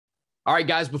All right,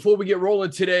 guys, before we get rolling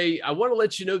today, I want to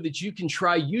let you know that you can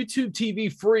try YouTube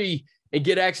TV free and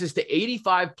get access to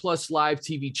 85 plus live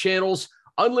TV channels,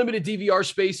 unlimited DVR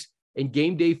space, and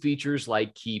game day features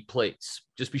like Key Plays.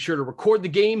 Just be sure to record the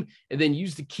game and then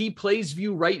use the Key Plays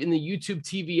view right in the YouTube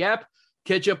TV app.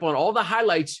 Catch up on all the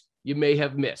highlights you may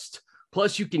have missed.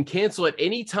 Plus, you can cancel at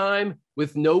any time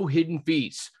with no hidden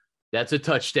fees. That's a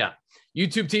touchdown.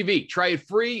 YouTube TV, try it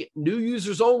free, new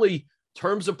users only,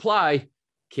 terms apply.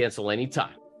 Cancel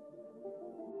anytime.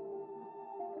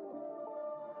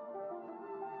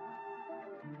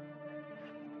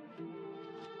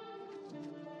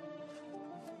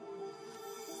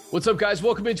 What's up, guys?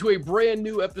 Welcome into a brand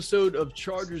new episode of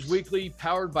Chargers Weekly,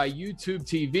 powered by YouTube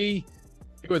TV.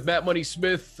 Here with Matt Money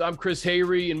Smith. I'm Chris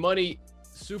Hayre. And Money,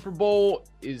 Super Bowl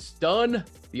is done.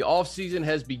 The offseason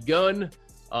has begun.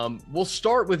 We'll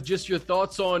start with just your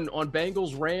thoughts on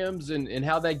Bengals Rams and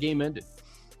how that game ended.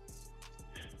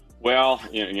 Well,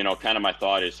 kind of my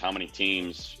thought is how many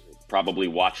teams probably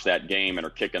watch that game and are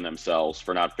kicking themselves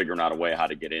for not figuring out a way how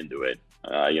to get into it.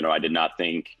 I did not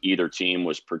think either team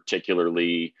was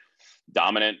particularly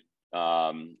dominant.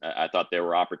 I thought there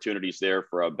were opportunities there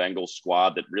for a Bengals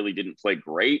squad that really didn't play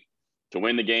great to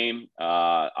win the game.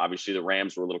 Obviously, the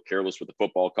Rams were a little careless with the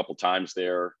football a couple times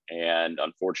there. And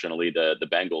unfortunately, the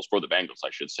Bengals, I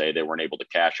should say, they weren't able to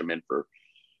cash them in for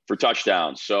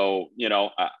touchdowns. So,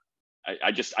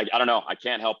 I don't know. I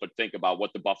can't help but think about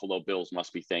what the Buffalo Bills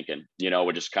must be thinking,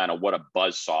 just kind of what a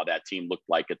buzzsaw that team looked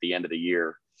like at the end of the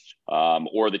year,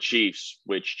 or the Chiefs,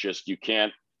 which just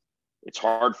it's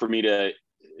hard for me to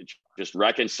just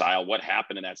reconcile what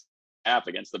happened in that half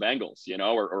against the Bengals,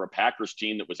 or a Packers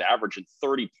team that was averaging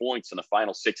 30 points in the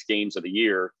final 6 games of the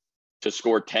year to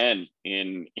score 10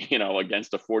 in,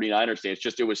 against a 49ers team.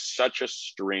 It was such a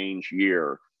strange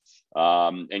year.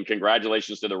 And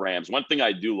congratulations to the Rams. One thing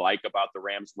I do like about the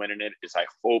Rams winning it is I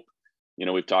hope,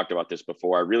 we've talked about this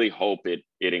before. I really hope it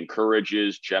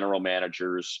encourages general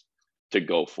managers to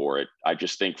go for it. I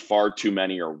just think far too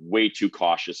many are way too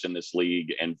cautious in this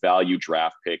league and value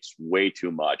draft picks way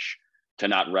too much to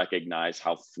not recognize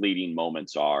how fleeting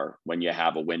moments are when you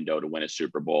have a window to win a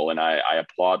Super Bowl. And I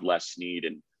applaud Les Snead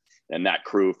and that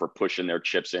crew for pushing their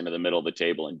chips into the middle of the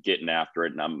table and getting after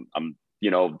it. And I'm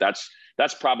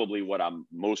that's probably what I'm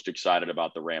most excited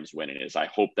about the Rams winning is I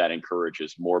hope that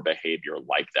encourages more behavior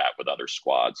like that with other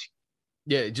squads.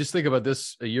 Yeah, just think about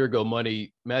this a year ago,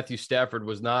 Money. Matthew Stafford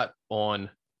was not on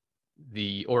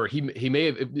he may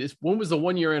have. When was the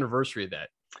 1-year anniversary of that?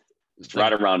 It's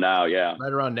right around now, yeah.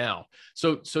 Right around now.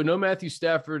 So no Matthew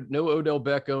Stafford, no Odell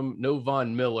Beckham, no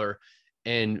Von Miller.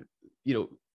 And,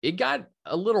 it got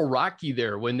a little rocky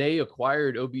there when they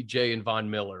acquired OBJ and Von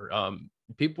Miller.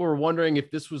 People were wondering if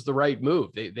this was the right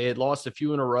move. They had lost a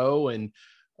few in a row, and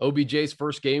OBJ's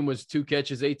first game was 2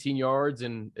 catches, 18 yards,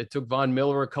 and it took Von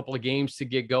Miller a couple of games to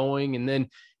get going. And then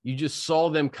you just saw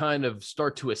them kind of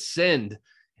start to ascend.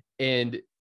 And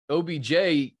OBJ,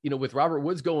 with Robert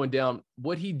Woods going down,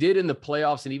 what he did in the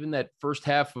playoffs and even that first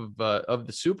half of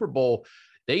the Super Bowl,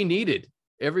 they needed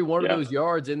every one of those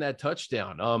yards in that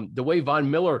touchdown. The way Von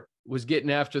Miller was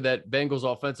getting after that Bengals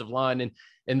offensive line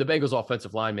and the Bengals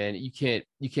offensive line, man, you can't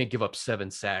give up 7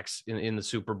 sacks in the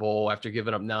Super Bowl after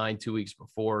giving up 9 2 weeks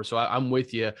before. So I'm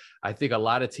with you. I think a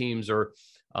lot of teams are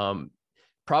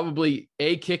probably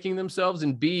A, kicking themselves,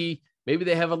 and B, maybe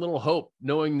they have a little hope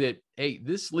knowing that, hey,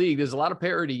 this league, there's a lot of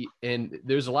parity and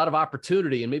there's a lot of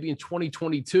opportunity. And maybe in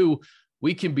 2022,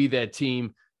 we can be that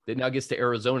team that now gets to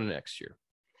Arizona next year.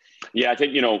 Yeah, I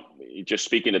think, just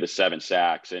speaking to the 7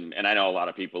 sacks, and I know a lot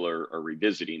of people are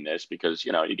revisiting this because,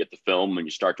 you get the film and you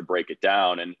start to break it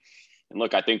down. And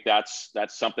look, I think that's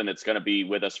something that's going to be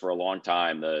with us for a long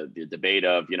time. The debate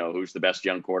of, who's the best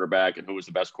young quarterback and who was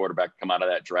the best quarterback to come out of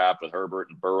that draft with Herbert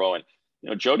and Burrow. And,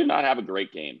 Joe did not have a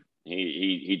great game.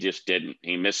 He just didn't.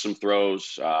 He missed some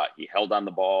throws. He held on to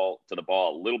the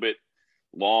ball a little bit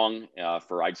long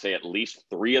for, I'd say, at least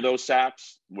 3 of those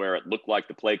sacks where it looked like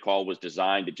the play call was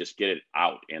designed to just get it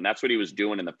out. And that's what he was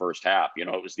doing in the first half.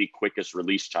 It was the quickest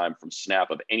release time from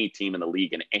snap of any team in the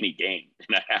league in any game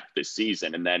in a half this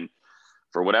season. And then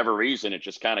for whatever reason, it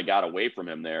just kind of got away from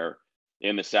him there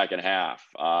in the second half.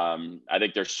 I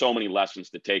think there's so many lessons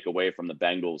to take away from the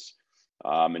Bengals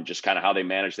and just kind of how they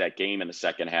managed that game in the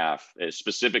second half,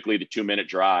 specifically the 2-minute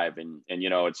drive. And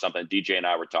it's something DJ and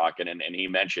I were talking, and he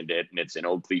mentioned it, and it's an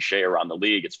old cliche around the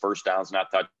league. It's first downs, not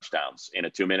touchdowns in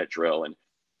a 2-minute drill. And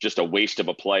just a waste of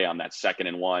a play on that 2nd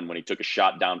and 1 when he took a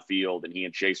shot downfield and he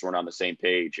and Chase weren't on the same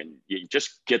page. And you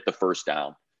just get the first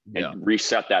down and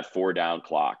reset that 4-down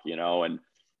clock, and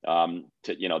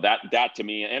That to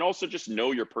me, and also just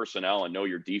know your personnel and know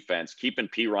your defense. Keeping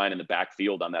P. Ryan in the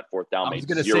backfield on that fourth down made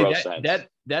zero sense.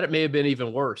 That it may have been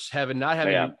even worse, having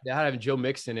Joe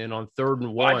Mixon in on 3rd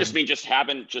and 1. Well, I just mean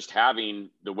having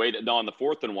the way that on the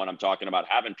 4th and 1 I'm talking about,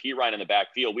 having P. Ryan in the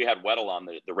backfield. We had Weddle on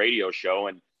the radio show,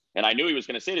 and I knew he was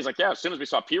going to say it. He's like, yeah, as soon as we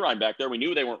saw P. Ryan back there, we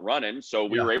knew they weren't running, so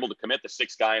we were able to commit the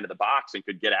 6th guy into the box and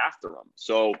could get after him.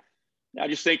 So I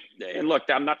just think, and look,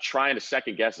 I'm not trying to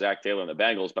second guess Zach Taylor and the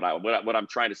Bengals, but what I'm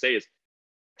trying to say is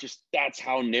just that's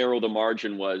how narrow the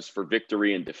margin was for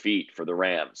victory and defeat for the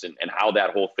Rams, and how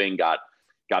that whole thing got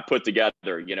put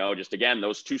together. Just again,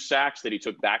 those 2 sacks that he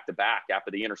took back to back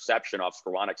after the interception off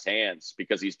Skowronek's hands,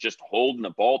 because he's just holding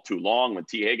the ball too long when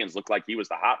T. Higgins looked like he was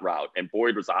the hot route and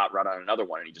Boyd was the hot route on another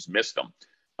one, and he just missed them.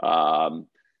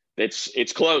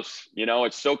 It's close,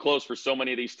 it's so close for so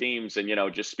many of these teams. And,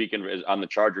 just speaking on the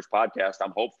Chargers podcast,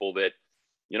 I'm hopeful that,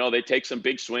 they take some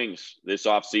big swings this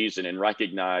offseason and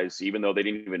recognize, even though they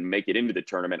didn't even make it into the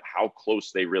tournament, how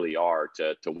close they really are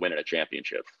to winning a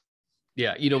championship.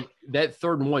 Yeah. That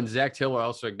 3rd and 1, Zach Taylor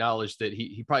also acknowledged that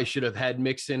he probably should have had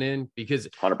Mixon in, because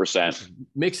 100%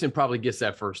 Mixon probably gets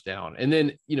that 1st down. And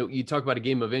then, you talk about a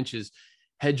game of inches.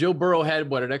 Had Joe Burrow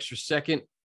had an extra second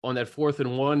on that 4th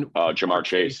and 1. Jamar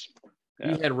Chase.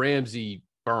 He had Ramsey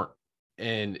burnt,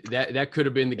 and that could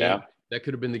have been the game. Yeah. That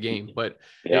could have been the game, but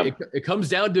it comes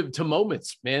down to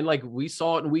moments, man. Like we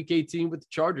saw it in week 18 with the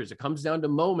Chargers. It comes down to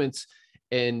moments,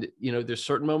 and there's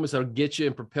certain moments that'll get you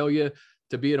and propel you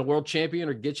to being a world champion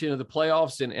or get you into the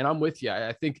playoffs. And I'm with you.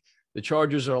 I think the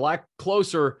Chargers are a lot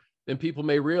closer than people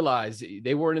may realize.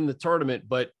 They weren't in the tournament,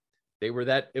 but it was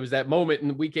that moment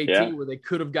in week 18 where they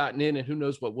could have gotten in, and who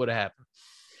knows what would have happened.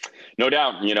 No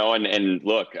doubt, and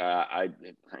look,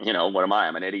 what am I?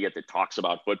 I'm an idiot that talks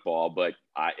about football, but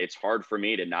it's hard for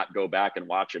me to not go back and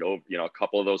watch it over, a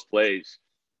couple of those plays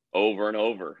over and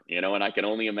over, and I can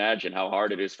only imagine how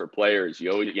hard it is for players.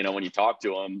 When you talk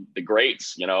to them, the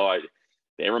greats,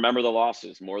 they remember the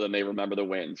losses more than they remember the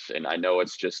wins. And I know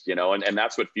it's just, and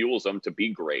that's what fuels them to be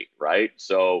great. Right.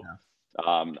 So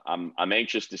I'm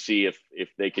anxious to see if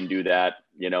they can do that,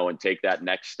 and take that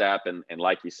next step. And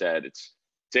like you said, it's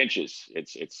inches.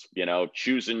 It's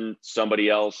choosing somebody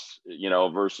else,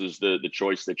 versus the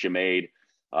choice that you made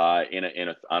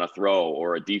on a throw,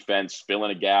 or a defense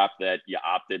filling a gap that you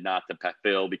opted not to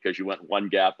fill because you went one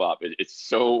gap up.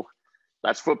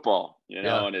 That's football,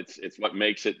 and it's what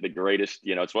makes it the greatest.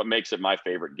 It's what makes it my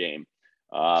favorite game,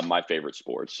 my favorite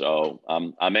sport. So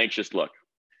I'm anxious. Look,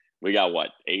 we got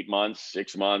 8 months,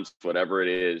 6 months, whatever it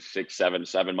is, 6, 7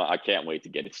 months. I can't wait to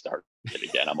get it started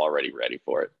again. I'm already ready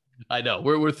for it. I know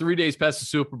we're 3 days past the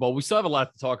Super Bowl. We still have a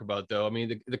lot to talk about, though. I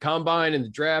mean, the combine and the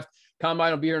draft.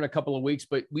 Combine will be here in a couple of weeks,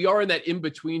 but we are in that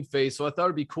in-between phase. So I thought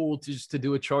it'd be cool to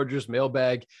do a Chargers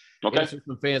mailbag, answer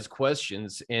some fans'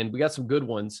 questions, and we got some good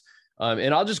ones.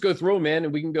 And I'll just go through them, man,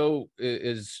 and we can go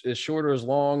as short or as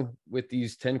long with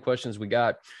these 10 questions we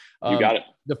got. You got it.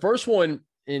 The first one,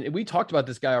 and we talked about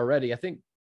this guy already. I think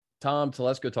Tom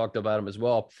Telesco talked about him as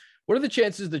well. What are the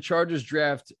chances the Chargers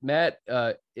draft Matt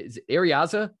is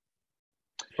Ariaza?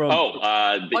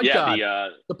 The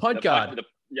punt god.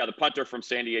 The punter from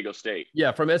San Diego State.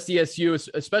 Yeah, from SDSU,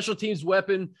 a special teams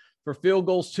weapon for field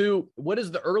goals too. What is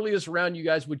the earliest round you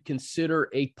guys would consider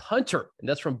a punter? And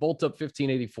that's from Bolt Up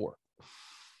 1584.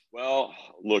 Well,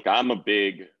 look, I'm a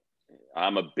big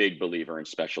believer in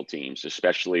special teams,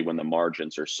 especially when the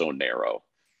margins are so narrow.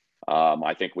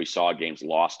 I think we saw games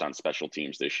lost on special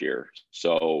teams this year.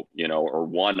 So, or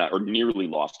won or nearly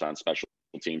lost on special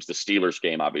teams. The Steelers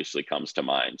game obviously comes to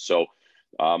mind. So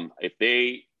if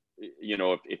they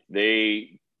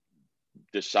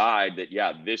decide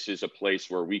that, this is a place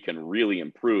where we can really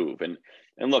improve. And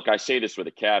look, I say this with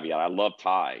a caveat. I love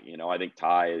Ty. I think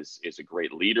Ty is a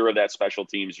great leader of that special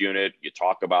teams unit. You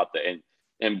talk about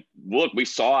and look, we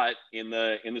saw it in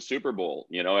the Super Bowl.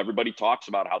 Everybody talks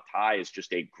about how Ty is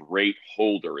just a great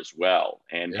holder as well.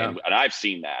 And I've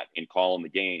seen that in calling the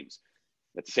games.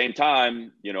 At the same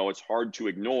time, it's hard to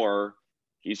ignore.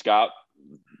 He's got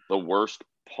the worst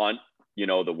punt,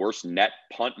 the worst net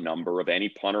punt number of any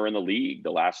punter in the league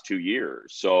the last 2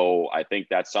 years. So I think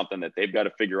that's something that they've got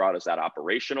to figure out. Is that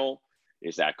operational?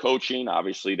 Is that coaching?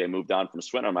 Obviously, they moved on from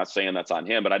Swinton. I'm not saying that's on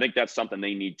him, but I think that's something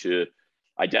they need to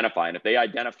identify. And if they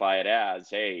identify it as,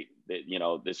 hey,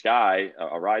 this guy,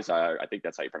 Ariza, I think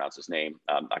that's how you pronounce his name.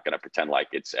 I'm not going to pretend like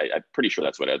I'm pretty sure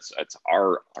that's what it's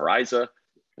Ariza.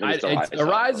 It's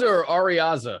Ariza or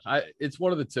Ariaza. It's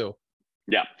one of the two.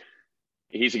 Yeah.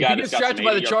 He's a guy that's distracted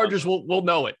by the Chargers. We'll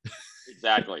know it.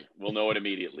 Exactly. We'll know it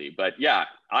immediately. But yeah,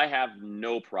 I have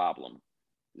no problem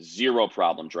zero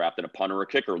problem drafting a punter or a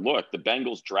kicker. Look, the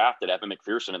Bengals drafted Evan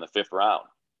McPherson in the 5th round.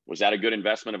 Was that a good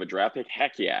investment of a draft pick?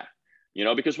 Heck yeah.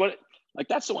 Because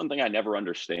that's the one thing I never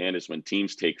understand is when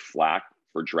teams take flack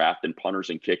for drafting punters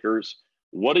and kickers.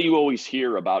 What do you always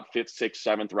hear about 5th, 6th,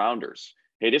 7th rounders?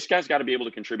 Hey, this guy's got to be able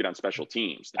to contribute on special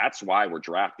teams. That's why we're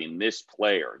drafting this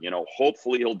player.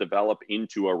 Hopefully he'll develop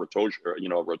into a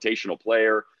rotational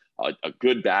player, a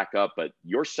good backup. But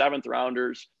your 7th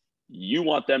rounders, you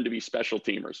want them to be special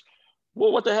teamers.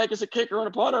 Well, what the heck is a kicker and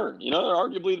a punter? They're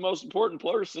arguably the most important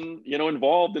person,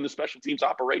 involved in the special teams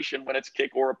operation when it's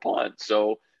kick or a punt.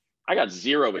 So I got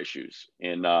zero issues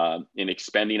in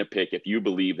expending a pick if you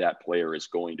believe that player is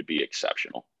going to be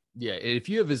exceptional. Yeah, if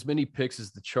you have as many picks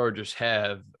as the Chargers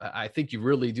have, I think you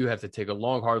really do have to take a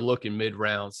long, hard look in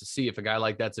mid-rounds to see if a guy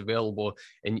like that's available.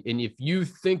 And if you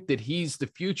think that he's the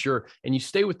future and you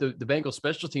stay with the Bengals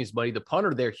special teams buddy, the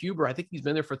punter there, Huber, I think he's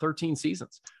been there for 13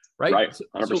 seasons, right? Right,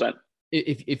 100%. So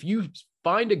if you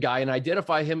find a guy and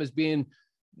identify him as being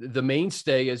the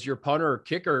mainstay as your punter or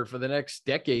kicker for the next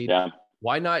decade,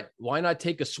 why not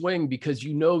take a swing? Because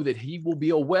you know that he will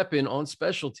be a weapon on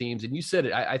special teams. And you said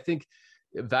it, I think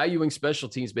valuing special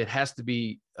teams, but it has to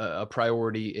be a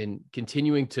priority in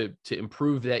continuing to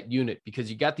improve that unit,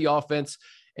 because you got the offense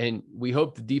and we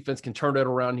hope the defense can turn it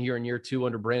around here in year 2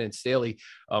 under Brandon Staley.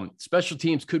 Special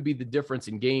teams could be the difference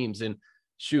in games. And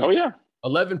shoot,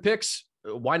 11 picks.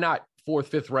 Why not 4th,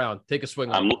 5th round? Take a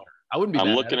swing on it. I wouldn't be mad.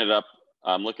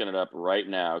 I'm looking it up right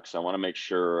now because I want to make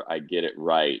sure I get it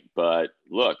right. But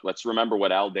look, let's remember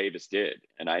what Al Davis did.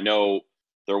 And I know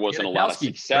there wasn't a lot of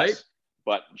success. Right?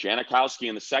 But Janikowski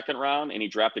in the 2nd round, and he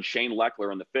drafted Shane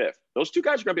Lechler in the 5th. Those two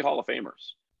guys are going to be Hall of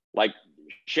Famers. Like,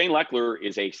 Shane Lechler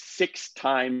is a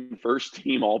 6-time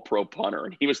first-team All-Pro punter,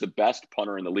 and he was the best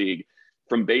punter in the league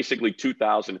from basically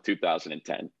 2000 to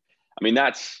 2010. I mean,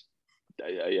 that's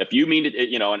if you mean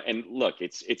it, and look,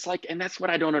 it's like, and that's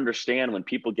what I don't understand when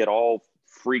people get all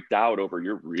freaked out over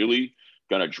you're really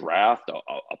going to draft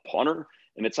a punter,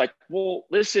 and it's like, well,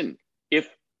 listen,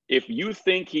 if you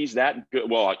think he's that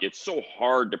good, well, it's so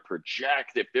hard to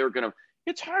project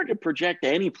it's hard to project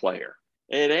any player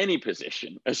at any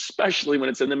position, especially when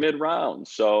it's in the mid-round.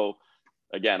 So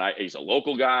again, he's a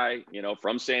local guy,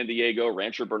 from San Diego,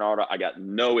 Rancho Bernardo. I got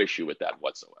no issue with that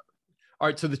whatsoever. All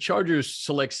right. So the Chargers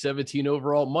select 17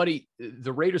 overall. Money,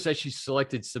 the Raiders actually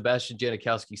selected Sebastian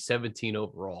Janikowski 17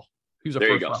 overall. He was a there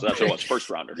first you go. rounder. So that's what it was, first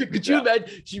rounder. Could you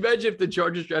imagine if the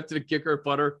Chargers drafted a kicker or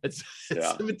punter at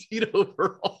 17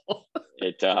 overall?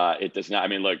 It does not. I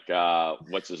mean, look,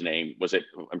 what's his name? Was it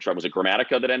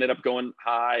Grammatica that ended up going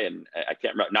high? And I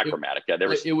can't remember. Not Grammatica. It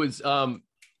was. He was on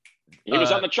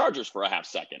the Chargers for a half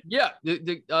second. Yeah, the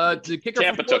kicker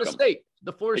Tampa from Florida took him. State.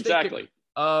 The Florida State exactly.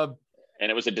 Kicker. And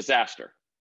it was a disaster.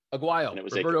 Aguayo. It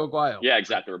was Roberto Aguayo. Yeah,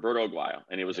 exactly. Roberto Aguayo.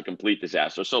 And it was a complete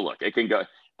disaster. So look, it can go.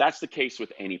 That's the case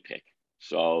with any pick.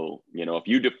 So,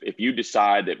 if you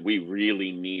decide that we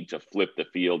really need to flip the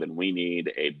field and we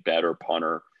need a better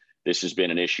punter, this has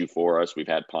been an issue for us. We've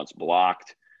had punts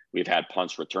blocked. We've had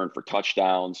punts returned for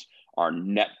touchdowns. Our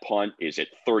net punt is at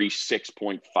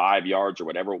 36.5 yards or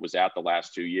whatever it was at the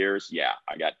last 2 years. Yeah,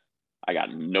 I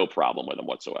got no problem with them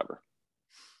whatsoever.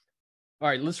 All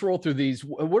right, let's roll through these.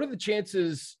 What are the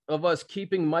chances of us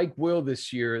keeping Mike Will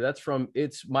this year? That's from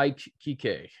It's Mike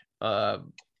Kike.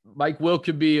 Mike Will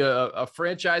could be a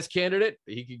franchise candidate.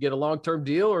 He could get a long-term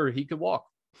deal or he could walk.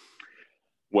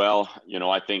 Well,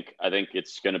 I think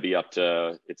it's going to be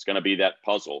that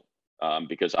puzzle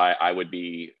because I would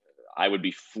be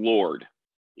floored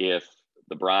if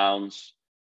the Browns,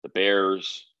 the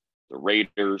Bears, the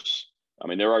Raiders, I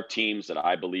mean, there are teams that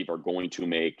I believe are going to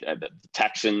make the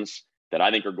Texans that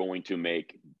I think are going to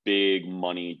make big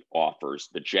money offers.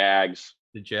 The Jags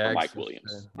for Mike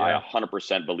Williams. Yeah. I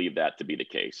 100% believe that to be the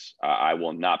case. I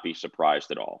will not be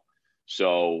surprised at all.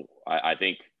 So I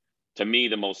think, to me,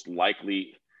 the most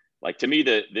likely,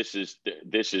 this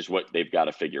is what they've got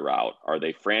to figure out. Are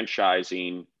they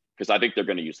franchising? Because I think they're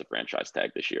going to use the franchise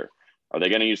tag this year. Are they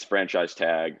going to use the franchise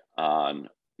tag on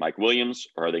Mike Williams,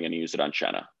 or are they going to use it on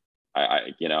Chenna?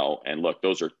 And look,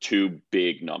 those are two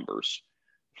big numbers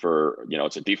for,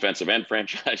 it's a defensive end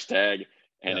franchise tag.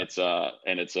 And it's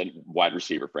a wide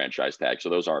receiver franchise tag. So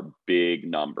those are big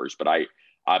numbers, but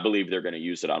I believe they're going to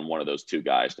use it on one of those two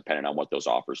guys, depending on what those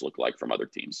offers look like from other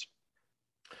teams.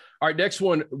 All right, next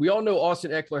one. We all know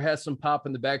Austin Eckler has some pop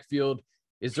in the backfield.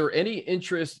 Is there any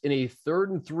interest in a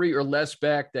 3rd and 3 or less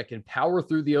back that can power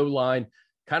through the O-line,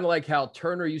 kind of like how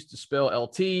Turner used to spell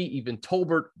LT? Even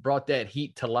Tolbert brought that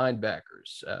heat to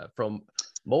linebackers from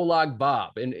Molag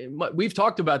Bob. And we've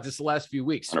talked about this the last few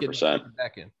weeks. 100%.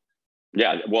 Back in.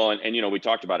 Yeah, well, and we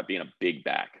talked about it being a big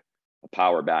back.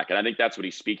 power back. And I think that's what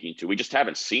he's speaking to. We just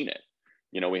haven't seen it.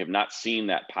 We have not seen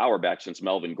that power back since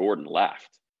Melvin Gordon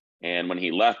left. And when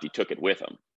he left, he took it with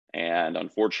him. And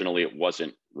unfortunately, it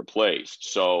wasn't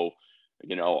replaced. So,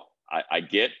 I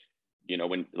get,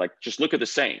 when just look at the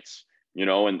Saints,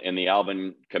 in the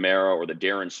Alvin Kamara or the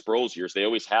Darren Sproles years, they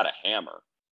always had a hammer.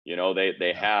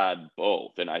 They had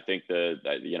both. And I think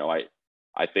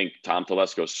I think Tom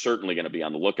Telesco is certainly going to be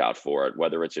on the lookout for it,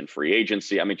 whether it's in free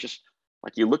agency. I mean, just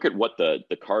like you look at what the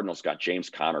Cardinals got James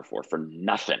Conner for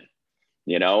nothing,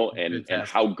 and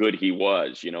how good he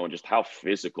was, and just how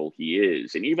physical he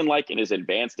is. And even like in his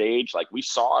advanced age, like we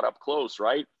saw it up close,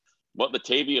 right? What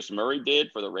Latavius Murray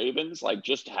did for the Ravens, like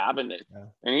just having it. Yeah.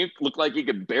 And he looked like he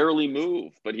could barely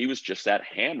move, but he was just that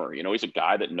hammer. He's a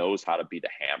guy that knows how to be the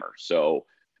hammer. So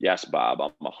yes, Bob,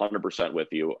 I'm 100% with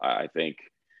you. I think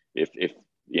if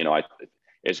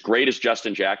as great as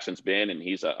Justin Jackson's been, and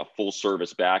he's a full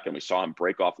service back, and we saw him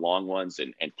break off long ones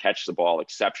and catch the ball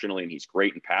exceptionally, and he's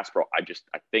great in pass pro. I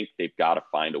think they've got to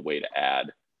find a way to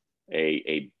add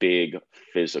a big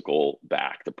physical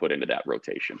back to put into that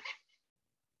rotation.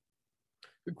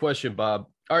 Good question, Bob.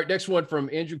 All right, next one from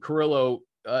Andrew Carrillo.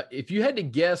 If you had to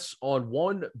guess on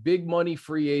one big money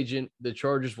free agent the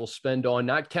Chargers will spend on,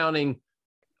 not counting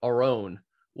our own,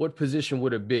 what position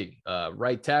would it be?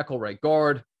 Right tackle, right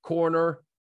guard, corner,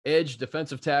 edge,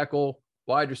 defensive tackle,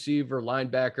 wide receiver,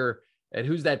 linebacker, and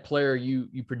who's that player you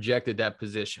projected that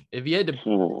position? If you had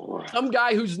to, some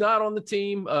guy who's not on the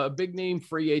team, a big name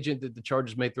free agent that the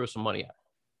Chargers may throw some money at.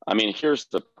 I mean, here's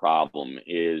the problem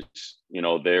is,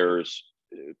 there's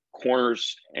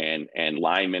corners and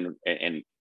linemen and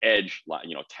edge,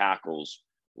 tackles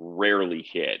rarely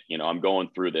hit. I'm going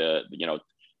through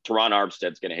Teron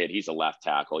Armstead's going to hit. He's a left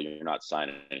tackle. You're not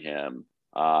signing him.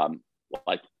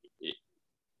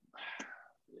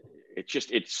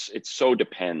 It so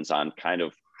depends on kind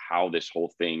of how this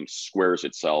whole thing squares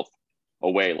itself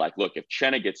away. Like, look, if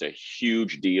Chenna gets a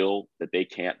huge deal that they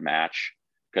can't match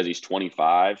because he's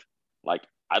 25, like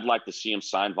I'd like to see him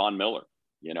sign Von Miller.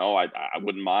 I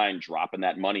wouldn't mind dropping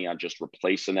that money on just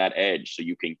replacing that edge so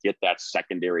you can get that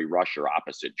secondary rusher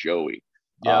opposite Joey.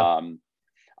 Yeah.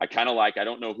 I kind of I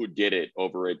don't know who did it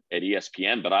over at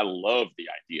ESPN, but I love the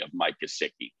idea of Mike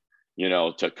Gesicki,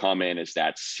 to come in as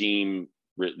that seam,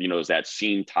 as that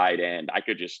seam tight end. I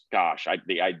could just,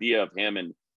 the idea of him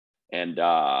and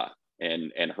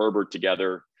Herbert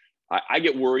together. I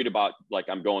get worried about,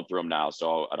 I'm going through them now,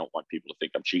 so I don't want people to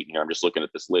think I'm cheating here. I'm just looking at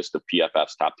this list of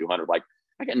PFF's top 200.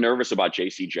 I get nervous about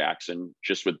J.C. Jackson,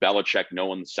 just with Belichick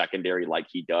knowing the secondary like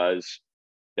he does,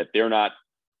 that they're not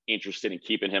interested in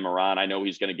keeping him around. I know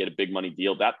he's going to get a big money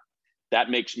deal. That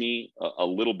makes me a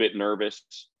little bit nervous.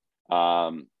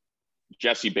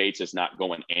 Jesse Bates is not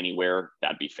going anywhere.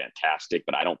 That'd be fantastic,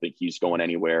 but I don't think he's going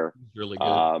anywhere. He's really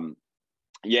good.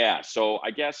 Yeah, so I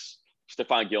guess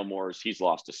Stephon Gilmore, he's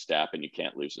lost a step, and you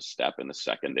can't lose a step in the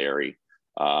secondary.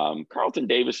 Carlton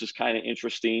Davis is kind of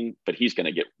interesting, but he's going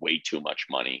to get way too much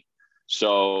money.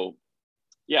 So,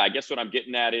 yeah, I guess what I'm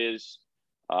getting at is,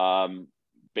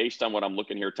 based on what I'm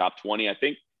looking here, top 20, I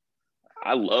think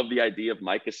I love the idea of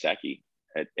Mike Gesicki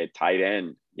at tight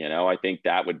end. I think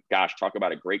that would, talk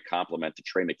about a great compliment to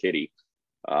Trey McKitty,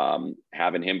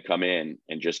 having him come in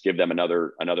and just give them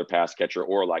another pass catcher.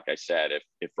 Or like I said,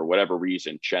 if for whatever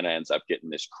reason Chenna ends up getting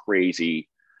this crazy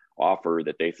offer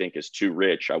that they think is too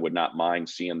rich, I would not mind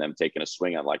seeing them taking a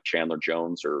swing on like Chandler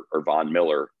Jones or Von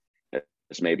Miller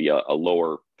as maybe a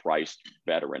lower priced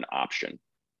veteran option.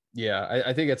 Yeah,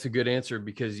 I think that's a good answer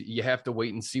because you have to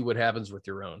wait and see what happens with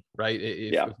your own, right?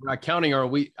 If we're not counting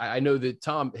I know that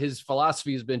Tom, his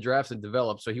philosophy has been draft and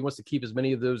develop. So he wants to keep as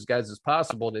many of those guys as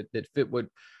possible that fit what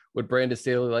Brandon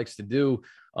Staley likes to do.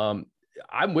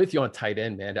 I'm with you on tight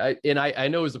end, man. I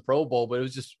know it was a Pro Bowl, but it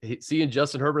was just seeing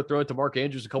Justin Herbert throw it to Mark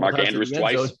Andrews a couple times. Mark Andrews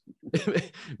twice.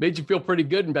 Made you feel pretty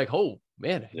good and like, oh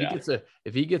man,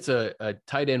 if he gets a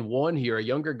tight end one here, a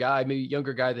younger guy, maybe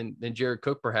younger guy than Jared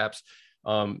Cook, perhaps.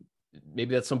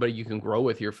 Maybe that's somebody you can grow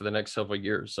with here for the next several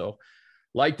years. So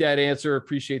like that answer.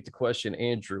 Appreciate the question,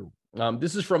 Andrew.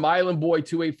 This is from Island Boy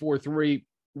 2843.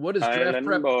 What does draft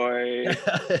prep?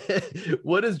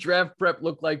 What does draft prep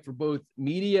look like for both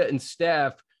media and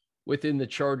staff within the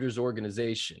Chargers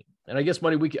organization? And I guess,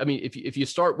 Money, if you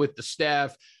start with the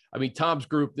staff, Tom's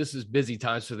group, this is busy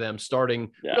times for them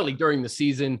starting really during the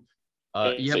season.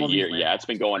 It's a year. Yeah, it's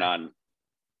been going on.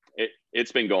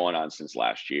 It's been going on since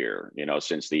last year,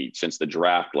 since the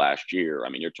draft last year.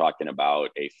 You're talking about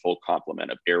a full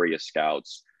complement of area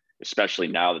scouts, especially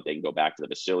now that they can go back to the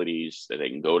facilities, that they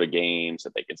can go to games,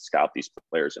 that they can scout these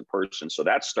players in person. So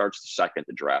that starts the second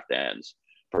the draft ends.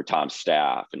 Tom's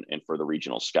staff and for the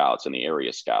regional scouts and the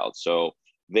area scouts. So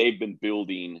they've been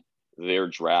building their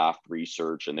draft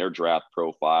research and their draft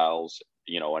profiles,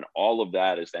 and all of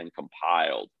that is then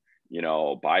compiled,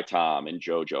 by Tom and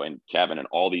JoJo and Kevin and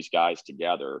all these guys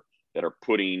together that are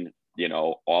putting,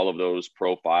 all of those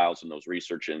profiles and those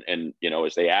research and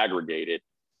as they aggregate it,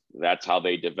 that's how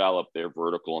they develop their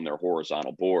vertical and their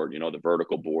horizontal board. The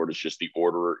vertical board is just the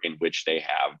order in which they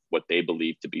have what they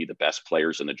believe to be the best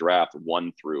players in the draft,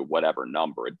 1 through whatever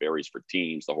number. It varies for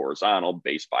teams. The horizontal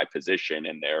based by position,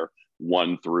 and their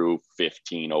 1 through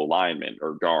 15 O linemen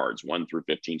or guards, 1 through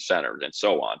 15 centers, and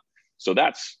so on. So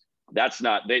that's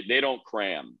not, they don't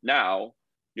cram. Now,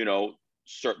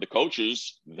 the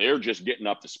coaches, they're just getting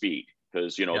up to speed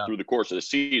because, through the course of the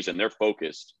season, they're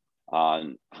focused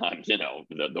on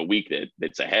the week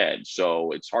that's ahead.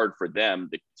 So it's hard for them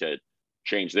to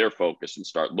change their focus and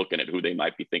start looking at who they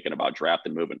might be thinking about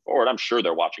drafting moving forward. I'm sure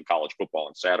they're watching college football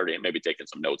on Saturday and maybe taking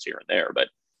some notes here and there, but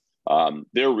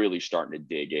they're really starting to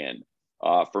dig in.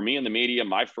 For me in the media,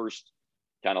 my first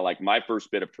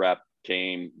bit of prep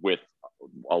came with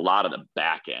a lot of the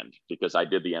back end because I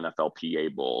did the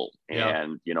NFLPA Bowl,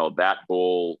 and that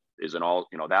bowl is that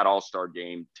all-star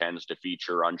game tends to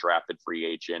feature undrafted free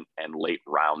agent and late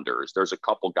rounders. There's a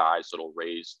couple guys that'll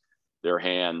raise their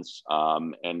hands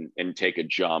and take a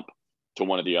jump to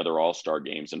one of the other all-star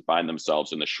games and find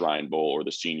themselves in the Shrine Bowl or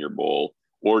the Senior Bowl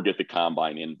or get the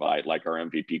combine invite, like our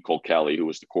MVP Cole Kelly, who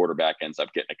was the quarterback, ends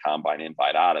up getting a combine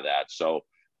invite out of that. So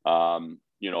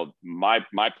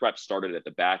my prep started at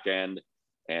the back end,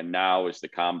 and now is the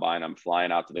combine. I'm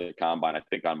flying out to the combine, I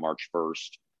think on March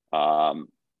 1st.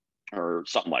 Or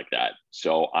something like that.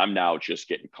 So I'm now just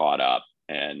getting caught up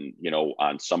and,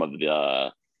 on some of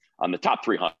on the top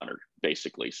 300,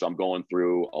 basically. So I'm going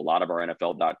through a lot of our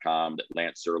NFL.com that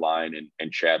Lance Zierlein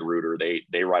and Chad Reuter,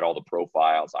 they write all the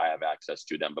profiles. I have access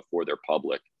to them before they're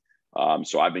public.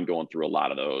 So I've been going through a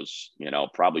lot of those,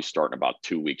 probably starting about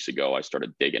 2 weeks ago, I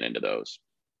started digging into those.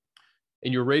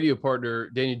 And your radio partner,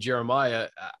 Daniel Jeremiah,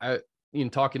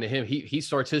 talking to him, he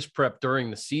starts his prep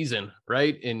during the season,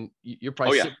 right? And you're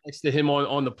probably sitting next to him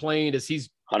on the plane as he's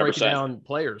 100%. Breaking down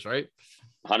players, right?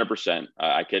 100%.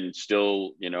 I can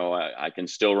still, I can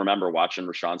still remember watching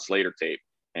Rashawn Slater tape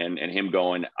and him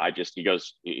going,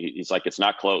 he's like, it's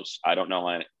not close. I don't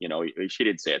know. She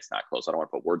did say it's not close. I don't want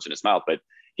to put words in his mouth, but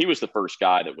he was the first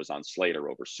guy that was on Slater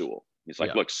over Sewell. He's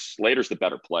like, look, Slater's the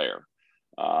better player.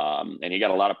 And he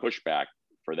got a lot of pushback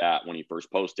for that when he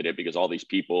first posted it, because all these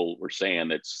people were saying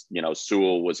that,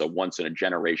 Sewell was a once in a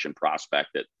generation prospect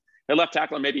that at left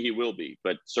tackle, and maybe he will be,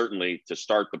 but certainly to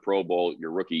start the Pro Bowl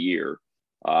your rookie year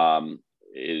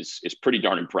is pretty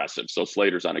darn impressive. So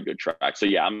Slater's on a good track. So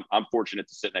yeah, I'm fortunate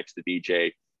to sit next to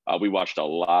DJ. We watched a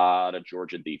lot of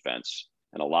Georgia defense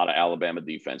and a lot of Alabama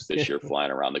defense this year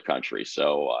flying around the country.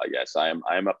 So yes, I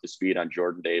am up to speed on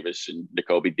Jordan Davis and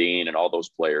Nakobe Dean and all those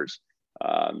players.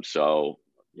 So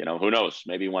who knows?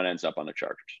 Maybe one ends up on the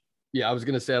Chargers. Yeah, I was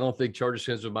going to say, I don't think Chargers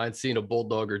fans would mind seeing a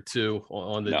Bulldog or two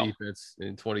on the defense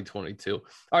in 2022.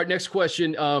 All right, next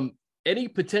question. Any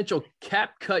potential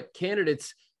cap cut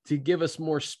candidates to give us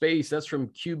more space? That's from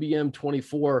QBM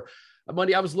 24.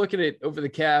 Monday, I was looking at over the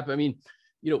cap. I mean,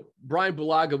 Brian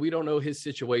Bulaga, we don't know his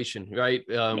situation, right?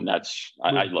 I mean, I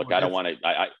don't want to,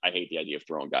 I hate the idea of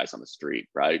throwing guys on the street,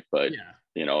 right? But,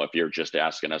 if you're just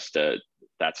asking us to,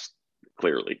 that's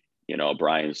clearly,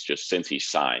 Brian's just, since he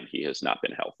signed, he has not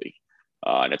been healthy.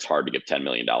 And it's hard to give $10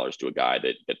 million to a guy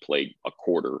that played a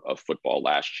quarter of football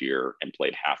last year and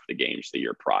played half the games the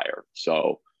year prior.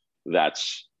 So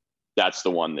that's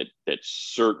the one that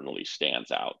certainly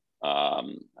stands out.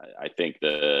 I think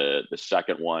the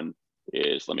second one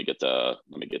is, let me get to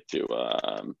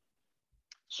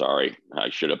sorry, I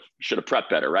should have prepped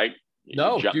better, right?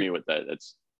 No, you jumped me with that.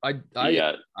 That's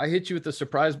I hit you with the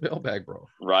surprise mailbag, bro.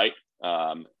 Right.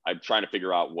 I'm trying to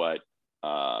figure out what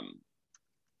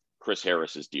Chris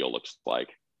Harris's deal looks like,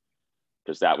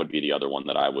 because that would be the other one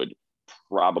that I would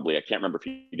probably, I can't remember if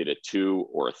he did a 2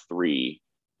 or a 3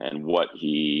 and what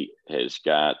he has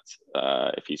got,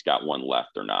 if he's got one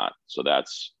left or not. So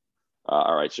that's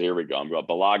all right. So here we go. I'm going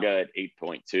Bulaga at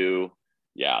 8.2.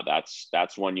 Yeah,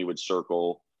 that's one you would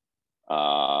circle.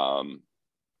 And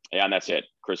that's it.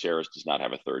 Chris Harris does not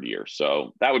have a third year.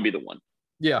 So that would be the one.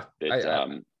 Yeah.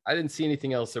 I didn't see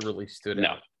anything else that really stood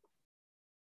out.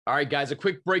 All right, guys, a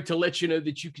quick break to let you know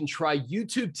that you can try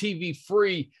YouTube TV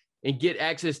free and get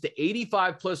access to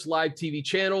 85 plus live TV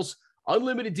channels,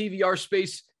 unlimited DVR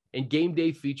space, and game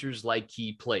day features like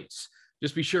Key Plays.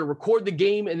 Just be sure to record the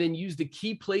game and then use the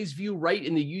Key Plays view right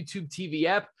in the YouTube TV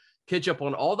app. Catch up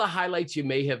on all the highlights you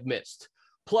may have missed.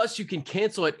 Plus, you can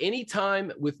cancel at any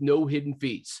time with no hidden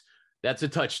fees. That's a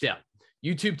touchdown.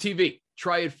 YouTube TV,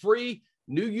 try it free.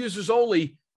 New users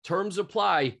only. Terms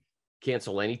apply.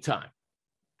 Cancel anytime.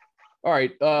 All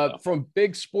right. From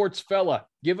Big Sports Fella,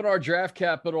 given our draft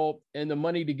capital and the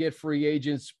money to get free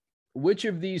agents, which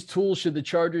of these tools should the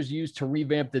Chargers use to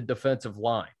revamp the defensive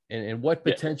line? And what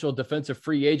potential defensive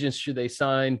free agents should they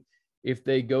sign if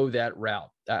they go that route?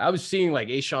 I was seeing like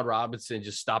Ashawn Robinson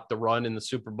just stop the run in the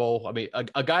Super Bowl. I mean,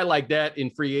 a guy like that in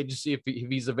free agency, if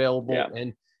he's available. Yeah.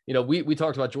 And, you know, we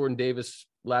talked about Jordan Davis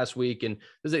last week, and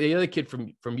there's another kid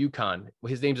from UConn.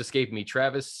 His name's escaping me.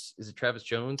 Travis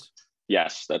Jones?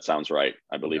 Yes, that sounds right.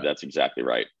 I believe that's exactly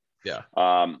right. Yeah.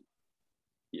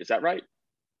 Is that right?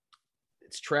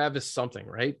 It's Travis something,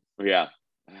 right? Yeah.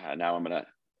 Now I'm going to.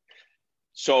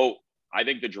 So I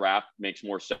think the draft makes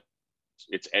more sense.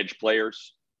 It's edge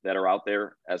players that are out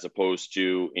there as opposed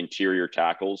to interior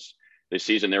tackles this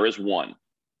season. There is one.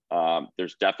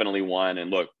 There's definitely one.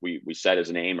 And look, we said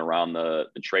his name around the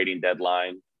trading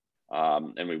deadline.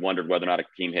 And we wondered whether or not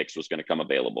Akeem Hicks was going to come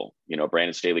available. You know,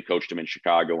 Brandon Staley coached him in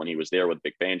Chicago when he was there with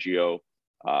Vic Fangio.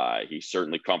 He's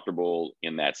certainly comfortable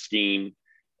in that scheme.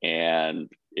 And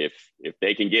if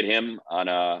they can get him on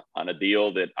a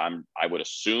deal that I would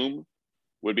assume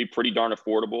would be pretty darn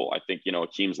affordable. I think, you know,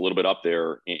 Akeem's a little bit up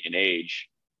there in age.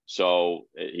 So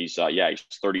he's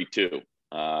 32.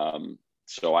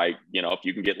 So if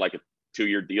you can get like a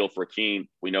 2-year deal for Akeem,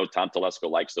 we know Tom Telesco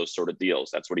likes those sort of deals.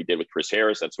 That's what he did with Chris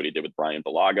Harris. That's what he did with Brian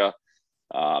Balaga.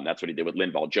 That's what he did with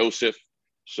Linval Joseph.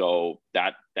 So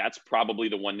that's probably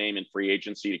the one name in free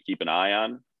agency to keep an eye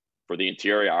on. For the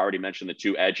interior, I already mentioned the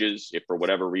 2 edges. If for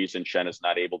whatever reason Chen is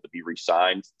not able to be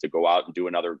re-signed, to go out and do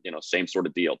another, same sort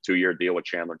of deal, 2-year deal with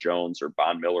Chandler Jones or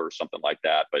Von Miller or something like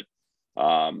that. But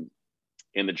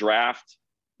in the draft,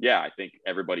 I think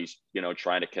everybody's,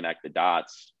 trying to connect the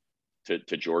dots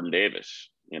to Jordan Davis,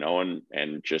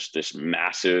 and just this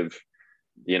massive,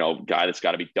 guy that's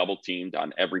got to be double teamed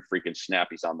on every freaking snap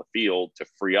he's on the field to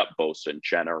free up Bosa and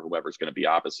Chenna or whoever's going to be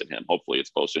opposite him. Hopefully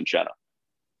it's Bosa and Chenna.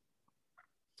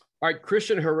 All right,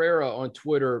 Christian Herrera on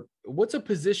Twitter. What's a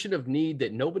position of need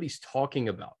that nobody's talking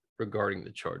about regarding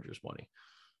the Chargers' money?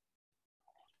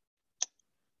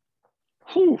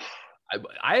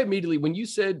 I immediately, when you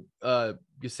said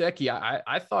Gesicki,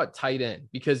 I thought tight end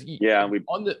because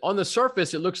on the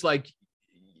surface it looks like,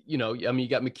 you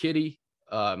got McKitty,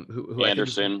 who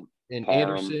Anderson,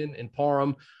 Anderson and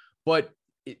Parham, but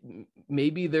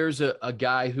maybe there's a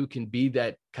guy who can be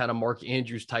that kind of Mark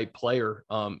Andrews type player.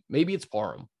 Maybe it's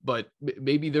Parham, but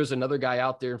maybe there's another guy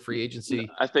out there in free agency.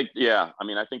 I think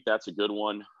that's a good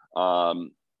one.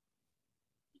 To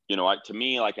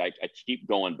me, like I keep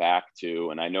going back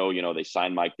to, and I know, they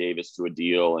signed Mike Davis to a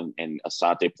deal and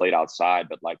Asante played outside,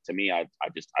 but like, to me, I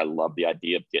love the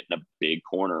idea of getting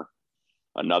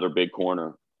another big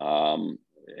corner,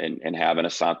 and having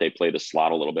Asante play the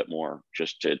slot a little bit more,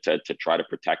 just to try to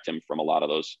protect him from a lot of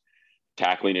those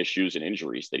tackling issues and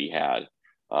injuries that he had,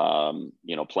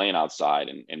 playing outside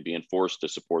and being forced to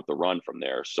support the run from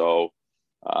there. So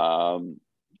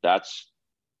that's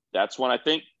when I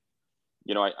think,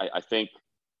 I think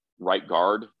right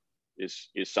guard is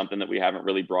something that we haven't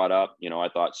really brought up. I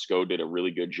thought Sko did a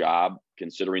really good job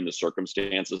considering the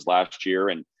circumstances last year,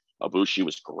 and Abushi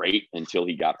was great until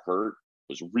he got hurt.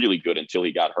 Was really good until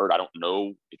he got hurt. I don't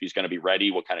know if he's going to be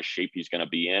ready, what kind of shape he's going to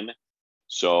be in.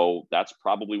 So that's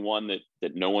probably one that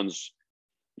no one's,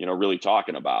 really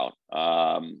talking about.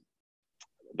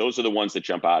 Those are the ones that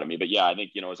jump out at me. But I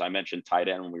think, as I mentioned, tight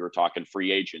end, when we were talking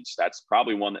free agents, that's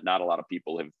probably one that not a lot of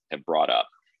people have brought up.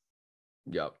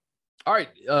 Yep. All right.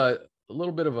 A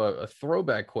little bit of a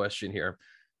throwback question here.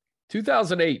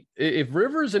 2008, if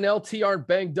Rivers and LT aren't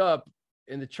banged up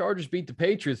and the Chargers beat the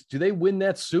Patriots, do they win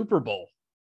that Super Bowl?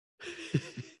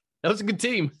 That was a good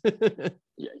team.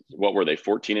 What were they,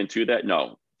 14-2 that?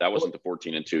 No, that wasn't the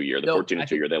 14-2 year. The 14-2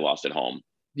 year they lost at home.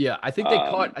 Yeah, I think they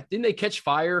didn't they catch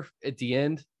fire at the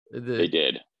end? They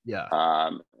did. Yeah.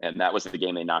 And that was the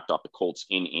game they knocked off the Colts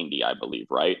in Indy, I believe,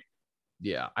 right?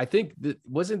 Yeah, I think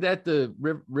wasn't that the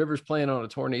Rivers playing on a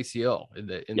torn ACL?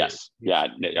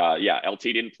 LT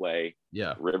didn't play.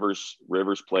 Yeah. Rivers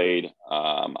played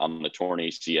on the torn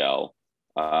ACL.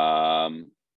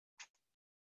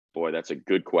 Boy, that's a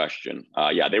good question.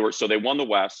 They won the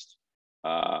West.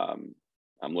 I'm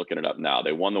looking it up now.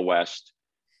 They won the West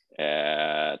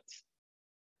at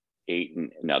 8.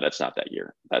 No, that's not that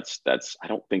year. That's I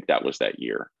don't think that was that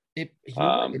year. It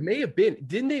may have been.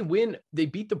 Didn't they win? They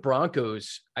beat the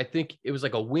Broncos. I think it was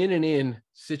like a win and in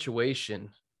situation.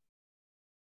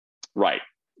 Right.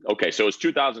 Okay. So it was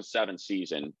 2007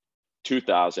 season,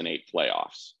 2008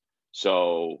 playoffs.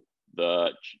 So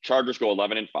the Chargers go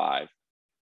 11-5.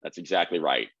 That's exactly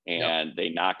right. And they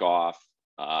knock off.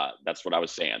 That's what I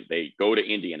was saying. They go to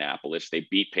Indianapolis. They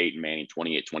beat Peyton Manning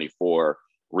 28-24.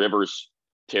 Rivers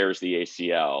tears the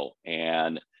ACL,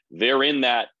 and they're in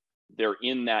that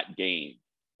game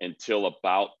until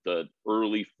about the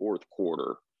early fourth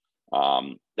quarter.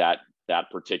 That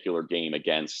particular game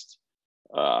against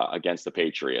the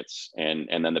Patriots, and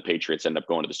then the Patriots end up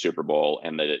going to the Super Bowl,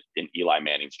 and Eli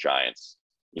Manning's Giants,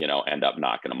 end up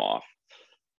knocking them off.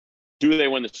 Do they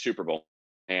win the Super Bowl?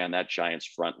 And that Giants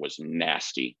front was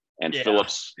nasty. And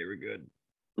Phillips, they were good.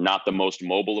 Not the most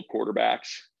mobile of quarterbacks,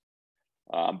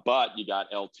 but you got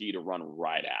LT to run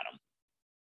right at him.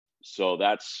 So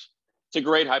it's a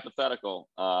great hypothetical.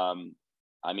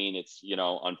 I mean, it's,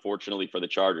 unfortunately for the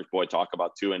Chargers, boy, talk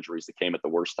about two injuries that came at the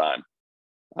worst time.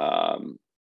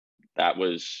 That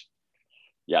was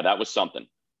something.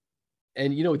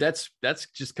 And that's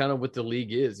just kind of what the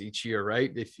league is each year,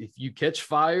 right? If you catch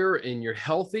fire and you're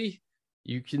healthy,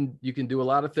 you can do a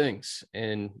lot of things.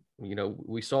 And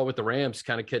we saw with the Rams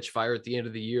kind of catch fire at the end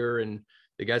of the year, and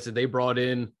the guys that they brought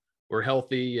in were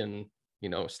healthy, and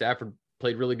Stafford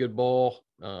played really good ball.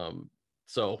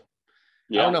 So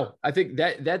I don't know. I think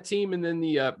that team, and then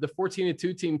the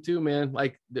 14-2 team too, man.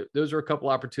 Like those are a couple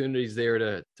opportunities there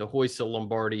to hoist a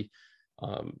Lombardi.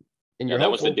 And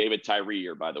that was the David Tyree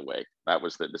year, by the way. That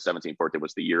was the 17-14. It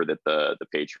was the year that the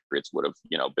Patriots would have,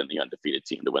 been the undefeated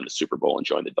team to win the Super Bowl and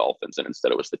join the Dolphins. And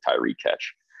instead it was the Tyree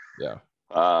catch. Yeah.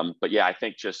 But yeah, I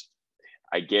think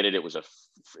I get it. It was a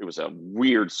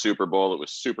weird Super Bowl. It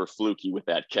was super fluky with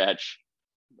that catch,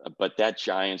 but that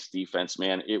Giants defense,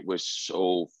 man, it was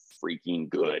so freaking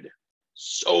good.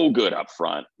 So good up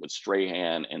front with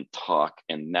Strahan and Tuck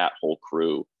and that whole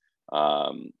crew.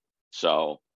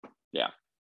 So yeah.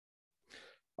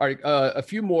 All right, a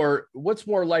few more. What's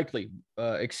more likely?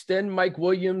 Extend Mike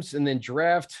Williams and then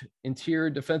draft interior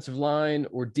defensive line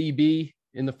or DB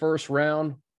in the first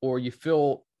round, or you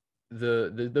fill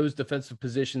those defensive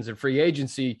positions in free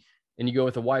agency and you go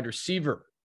with a wide receiver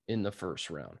in the first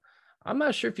round. I'm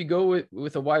not sure if you go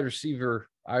with a wide receiver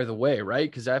either way, right?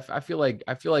 Because I feel like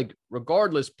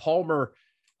regardless, Palmer,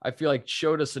 I feel like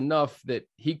showed us enough that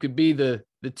he could be the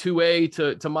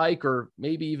 2A to Mike, or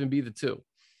maybe even be the 2.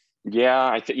 Yeah,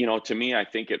 I think, to me, I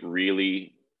think it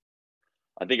really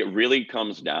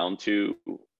comes down to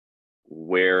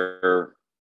where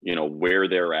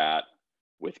they're at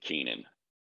with Keenan,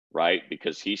 right?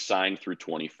 Because he signed through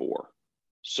 24.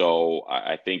 So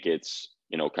I think it's,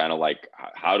 kind of like,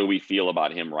 how do we feel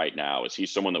about him right now? Is he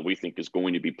someone that we think is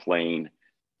going to be playing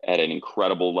at an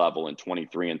incredible level in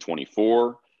 23 and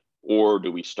 24? Or are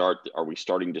we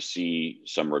starting to see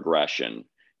some regression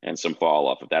and some fall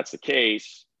off? If that's the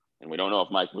case, and we don't know if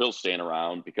Mike will stand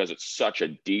around because it's such a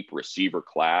deep receiver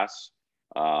class,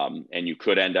 and you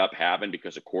could end up having,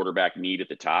 because of quarterback need at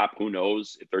the top, who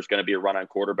knows if there's going to be a run on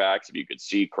quarterbacks. If you could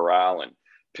see Corral and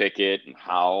Pickett and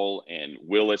Howell and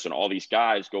Willis and all these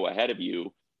guys go ahead of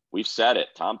you, we've said it.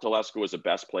 Tom Telesco is the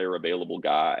best player available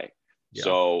guy. Yeah.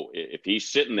 So if he's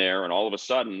sitting there and all of a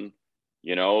sudden,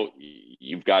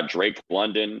 you've got Drake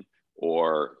London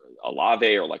or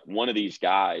Olave, or like one of these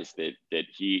guys that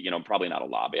he, probably not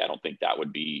Olave. I don't think that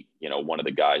would be, one of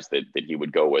the guys that he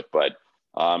would go with. But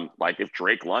like if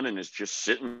Drake London is just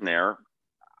sitting there,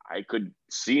 I could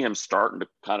see him starting to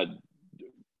kind of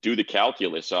do the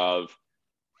calculus of,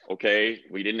 okay,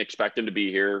 we didn't expect him to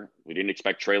be here. We didn't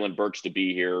expect Treylon Burks to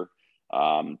be here.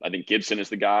 I think Gibson is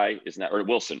the guy, or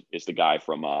Wilson is the guy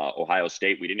from Ohio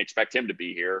State. We didn't expect him to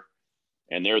be here.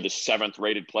 And they're the 7th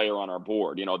rated player on our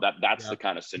board. That's the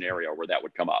kind of scenario where that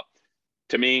would come up.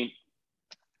 To me,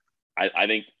 I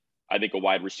think a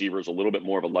wide receiver is a little bit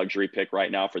more of a luxury pick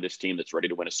right now for this team that's ready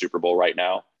to win a Super Bowl right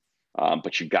now.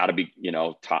 But you got to be,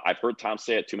 I've heard Tom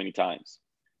say it too many times.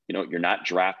 You're not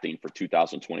drafting for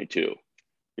 2022.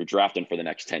 You're drafting for the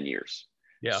next 10 years.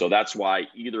 Yeah. So that's why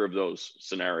either of those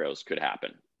scenarios could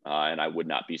happen. And I would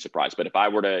not be surprised. But if I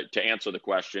were to answer the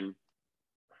question,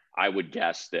 I would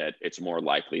guess that it's more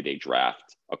likely they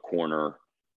draft a corner,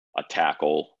 a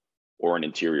tackle, or an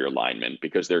interior lineman,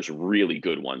 because there's really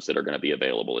good ones that are going to be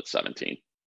available at 17.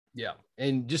 Yeah.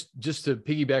 And just to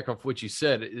piggyback off what you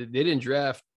said, they didn't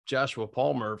draft Joshua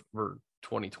Palmer for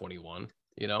 2021,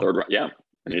 Yeah.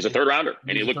 And he's a third rounder,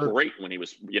 and he looked great when he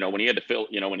was, when he had to fill,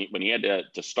 when he had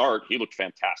to start, he looked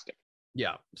fantastic.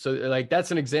 Yeah. So like,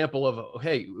 that's an example of,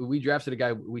 hey, we drafted a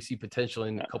guy we see potential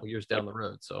in a couple years down the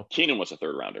road. So Keenan was a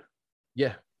third rounder.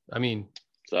 Yeah. I mean,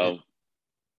 so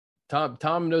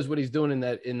Tom knows what he's doing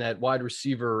in that wide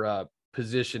receiver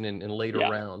position in later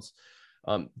rounds.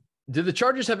 Do the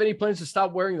Chargers have any plans to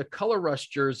stop wearing the color rush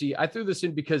jersey? I threw this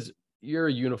in because you're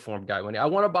a uniform guy, Wendy. I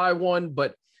want to buy one,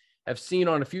 but have seen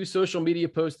on a few social media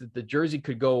posts that the jersey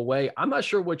could go away. I'm not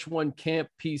sure which one Camp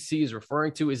PC is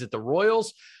referring to. Is it the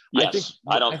Royals? Yes,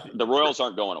 the Royals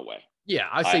aren't going away. Yeah,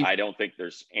 I don't think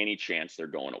there's any chance they're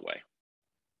going away.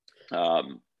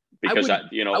 Because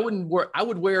I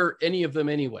would wear any of them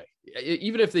anyway,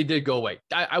 even if they did go away.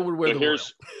 I would wear them.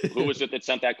 Who was it that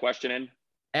sent that question in?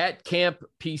 At Camp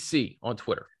PC on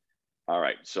Twitter. All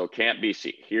right, so Camp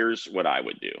BC. Here's what I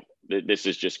would do. This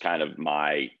is just kind of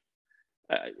my.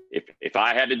 If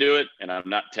I had to do it, and I'm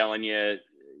not telling you,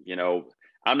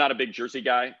 I'm not a big jersey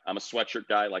guy. I'm a sweatshirt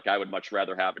guy. Like, I would much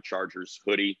rather have a Chargers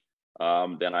hoodie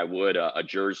than I would a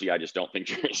jersey. I just don't think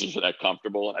jerseys are that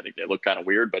comfortable, and I think they look kind of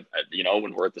weird. But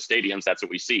when we're at the stadiums, that's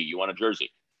what we see. You want a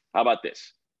jersey? How about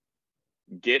this?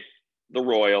 Get the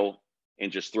Royal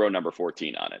and just throw number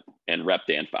 14 on it and rep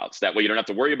Dan Fouts. That way you don't have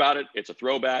to worry about it. It's a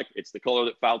throwback. It's the color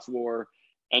that Fouts wore,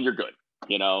 and you're good.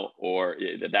 Or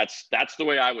that's the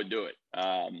way I would do it.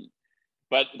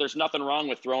 But there's nothing wrong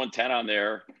with throwing 10 on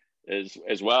there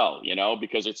as well,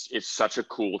 because it's such a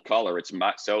cool color.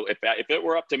 So if it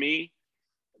were up to me,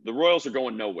 the Royals are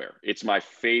going nowhere. It's my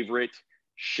favorite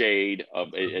shade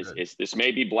of this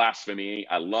may be blasphemy.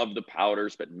 I love the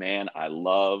powders, but man, I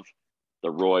love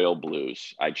the Royal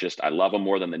blues. I love them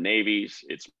more than the navies.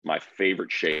 It's my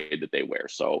favorite shade that they wear.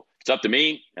 So it's up to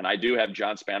me. And I do have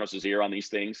John Spanos' ear on these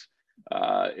things.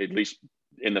 At least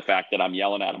in the fact that I'm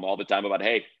yelling at him all the time about,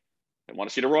 hey, I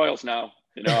want to see the Royals now.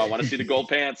 I want to see the gold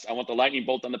pants. I want the lightning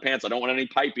bolt on the pants. I don't want any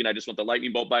piping. I just want the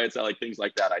lightning bolt by itself, like things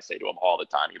like that. I say to him all the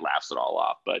time. He laughs it all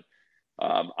off. But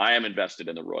I am invested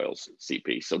in the Royals,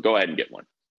 CP. So go ahead and get one.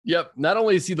 Yep. Not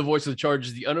only is he the voice of the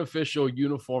Chargers, the unofficial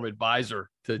uniform advisor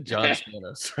to John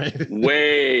Spanos, right?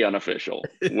 Way unofficial.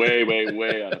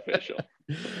 Way unofficial.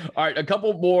 All right. A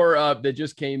couple more that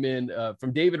just came in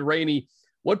from David Rainey.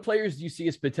 What players do you see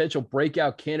as potential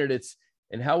breakout candidates,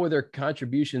 and how will their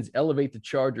contributions elevate the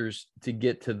Chargers to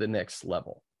get to the next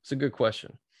level? It's a good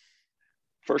question.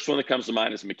 First one that comes to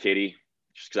mind is McKitty,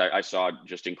 just because I saw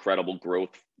just incredible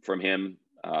growth from him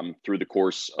through the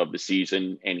course of the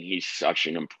season, and he's such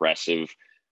an impressive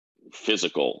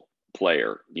physical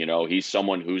player. He's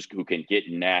someone who can get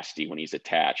nasty when he's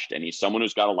attached, and he's someone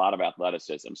who's got a lot of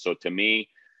athleticism. So to me,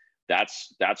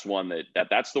 that's one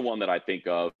that's the one that I think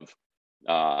of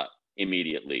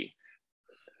immediately.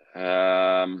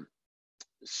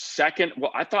 Second,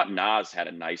 well, I thought Nas had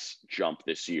a nice jump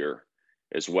this year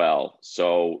as well.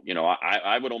 So,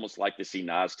 I would almost like to see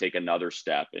Nas take another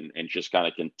step and just kind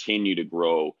of continue to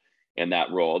grow in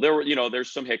that role.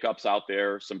 There's some hiccups out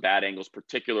there, some bad angles,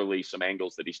 particularly some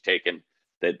angles that he's taken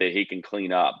that he can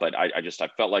clean up. But I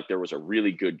felt like there was a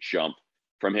really good jump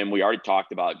from him. We already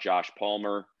talked about Josh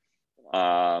Palmer.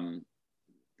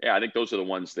 I think those are the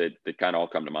ones that kind of all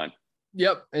come to mind.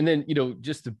 Yep. And then,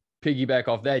 just to piggyback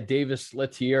off that, Davis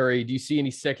Lettieri, do you see any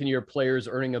second-year players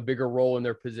earning a bigger role in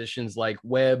their positions like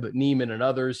Webb, Neiman, and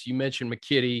others? You mentioned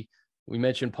McKitty. We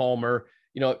mentioned Palmer.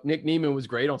 Nick Neiman was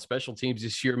great on special teams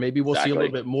this year. Maybe we'll see a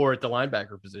little bit more at the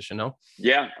linebacker position, no?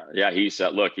 Yeah. He's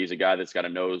a guy that's got a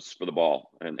nose for the ball,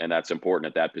 and that's important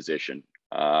at that position.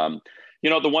 The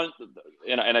one,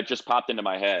 and it just popped into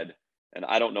my head, and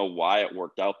I don't know why it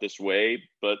worked out this way,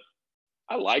 but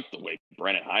I like the way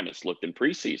Brandon Hymus looked in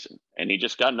preseason, and he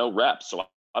just got no reps. So I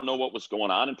don't know what was going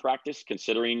on in practice,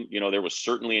 considering, there was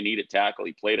certainly a need at tackle.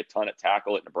 He played a ton at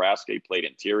tackle at Nebraska. He played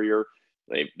interior.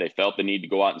 They felt the need to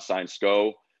go out and sign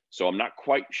Sko. So I'm not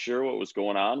quite sure what was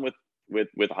going on with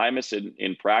Hymus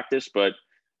in practice, but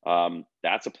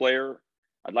that's a player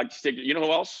I'd like to stick. You know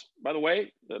who else, by the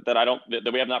way, that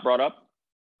we have not brought up?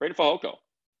 Brady Fehoko.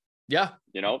 Yeah.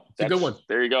 That's a good one.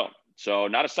 There you go. So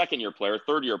not a second-year player,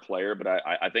 third-year player, but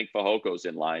I think Fajoko's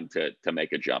in line to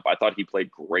make a jump. I thought he played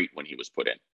great when he was put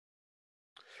in.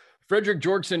 Frederick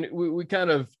Jorgensen, we kind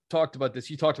of talked about this.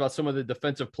 You talked about some of the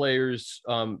defensive players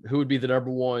who would be the number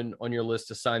one on your list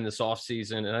to sign this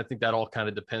offseason, and I think that all kind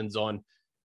of depends on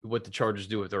what the Chargers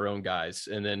do with their own guys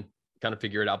and then kind of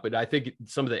figure it out. But I think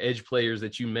some of the edge players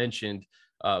that you mentioned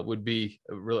would be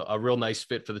a real nice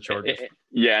fit for the Chargers.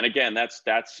 Yeah, and again,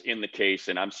 that's in the case,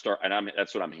 and that's what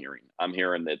I'm hearing. I'm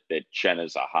hearing that Chen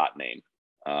is a hot name.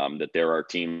 That there are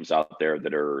teams out there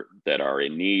that are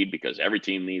in need, because every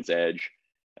team needs edge,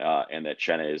 and that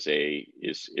Chen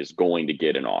is going to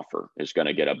get an offer. Is going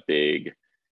to get a big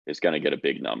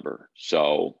number.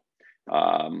 So,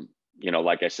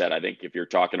 like I said, I think if you're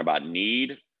talking about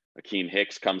need, Akeem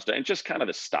Hicks comes to, and just kind of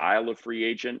the style of free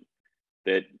agent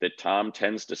that Tom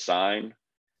tends to sign.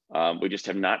 We just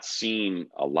have not seen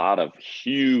a lot of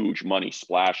huge money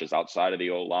splashes outside of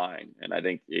the O-line. And I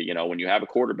think, when you have a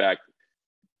quarterback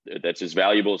that's as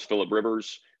valuable as Phillip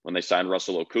Rivers, when they signed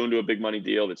Russell Okung to a big money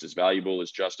deal that's as valuable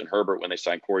as Justin Herbert, when they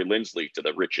signed Corey Linsley to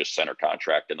the richest center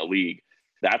contract in the league.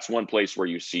 That's one place where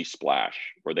you see splash,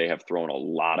 where they have thrown a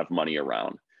lot of money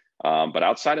around. But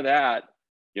outside of that,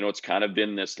 it's kind of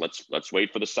been this, let's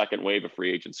wait for the second wave of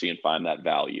free agency and find that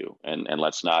value. And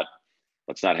let's not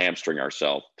hamstring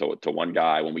ourselves to one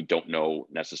guy when we don't know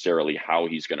necessarily how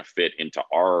he's going to fit into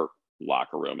our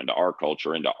locker room, into our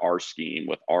culture, into our scheme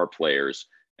with our players,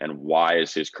 and why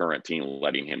is his current team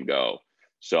letting him go.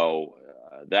 So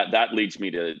that leads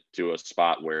me to a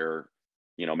spot where,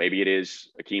 maybe it is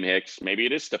Akeem Hicks, maybe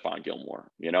it is Stephon Gilmore,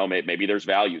 maybe there's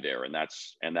value there, and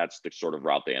that's the sort of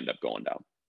route they end up going down.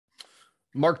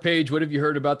 Mark Page, what have you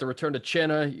heard about the return to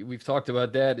Chenna? We've talked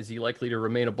about that. Is he likely to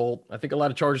remain a Bolt? I think a lot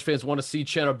of Chargers fans want to see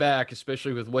Chenna back,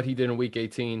 especially with what he did in Week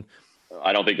 18.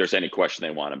 I don't think there's any question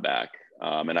they want him back.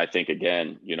 And I think,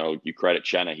 again, you credit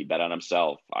Chenna. He bet on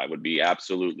himself. I would be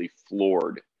absolutely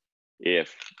floored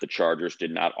if the Chargers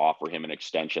did not offer him an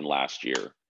extension last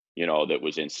year, that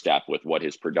was in step with what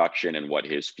his production and what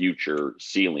his future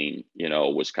ceiling,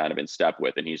 was kind of in step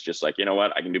with. And he's just like, you know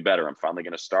what, I can do better. I'm finally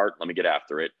going to start. Let me get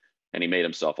after it. And he made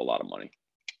himself a lot of money.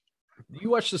 You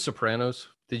watch The Sopranos?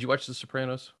 Did you watch The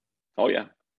Sopranos? Oh, yeah.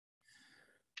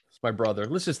 It's my brother.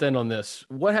 Let's just end on this.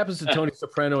 What happens to Tony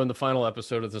Soprano in the final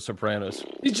episode of The Sopranos?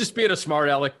 He's just being a smart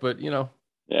aleck, but, Yeah,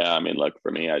 I mean, look,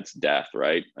 for me, it's death,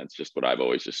 right? That's just what I've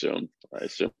always assumed. I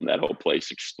assume that whole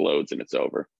place explodes and it's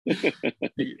over.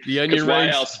 the onion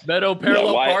rings, Meadow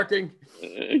parallel parking.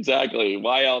 Exactly.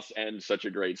 Why else end such a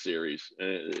great series?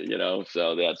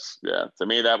 So to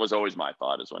me, that was always my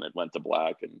thought, is when it went to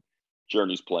black and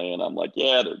Journey's playing, I'm like,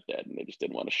 yeah, they're dead. And they just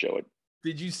didn't want to show it.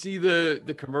 Did you see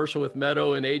the commercial with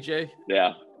Meadow and AJ?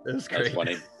 Yeah. That's great. That's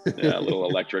funny. Yeah, a little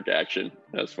electric action.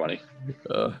 That's funny.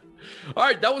 All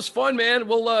right. That was fun, man.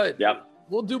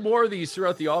 We'll do more of these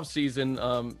throughout the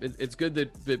offseason. It's good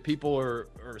that people are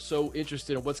so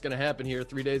interested in what's going to happen here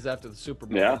 3 days after the Super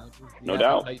Bowl. Yeah, no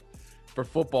doubt. For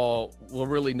football will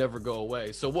really never go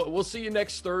away. So we'll see you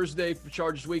next Thursday for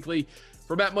Chargers Weekly.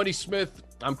 For Matt Money Smith,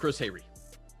 I'm Chris Hayre.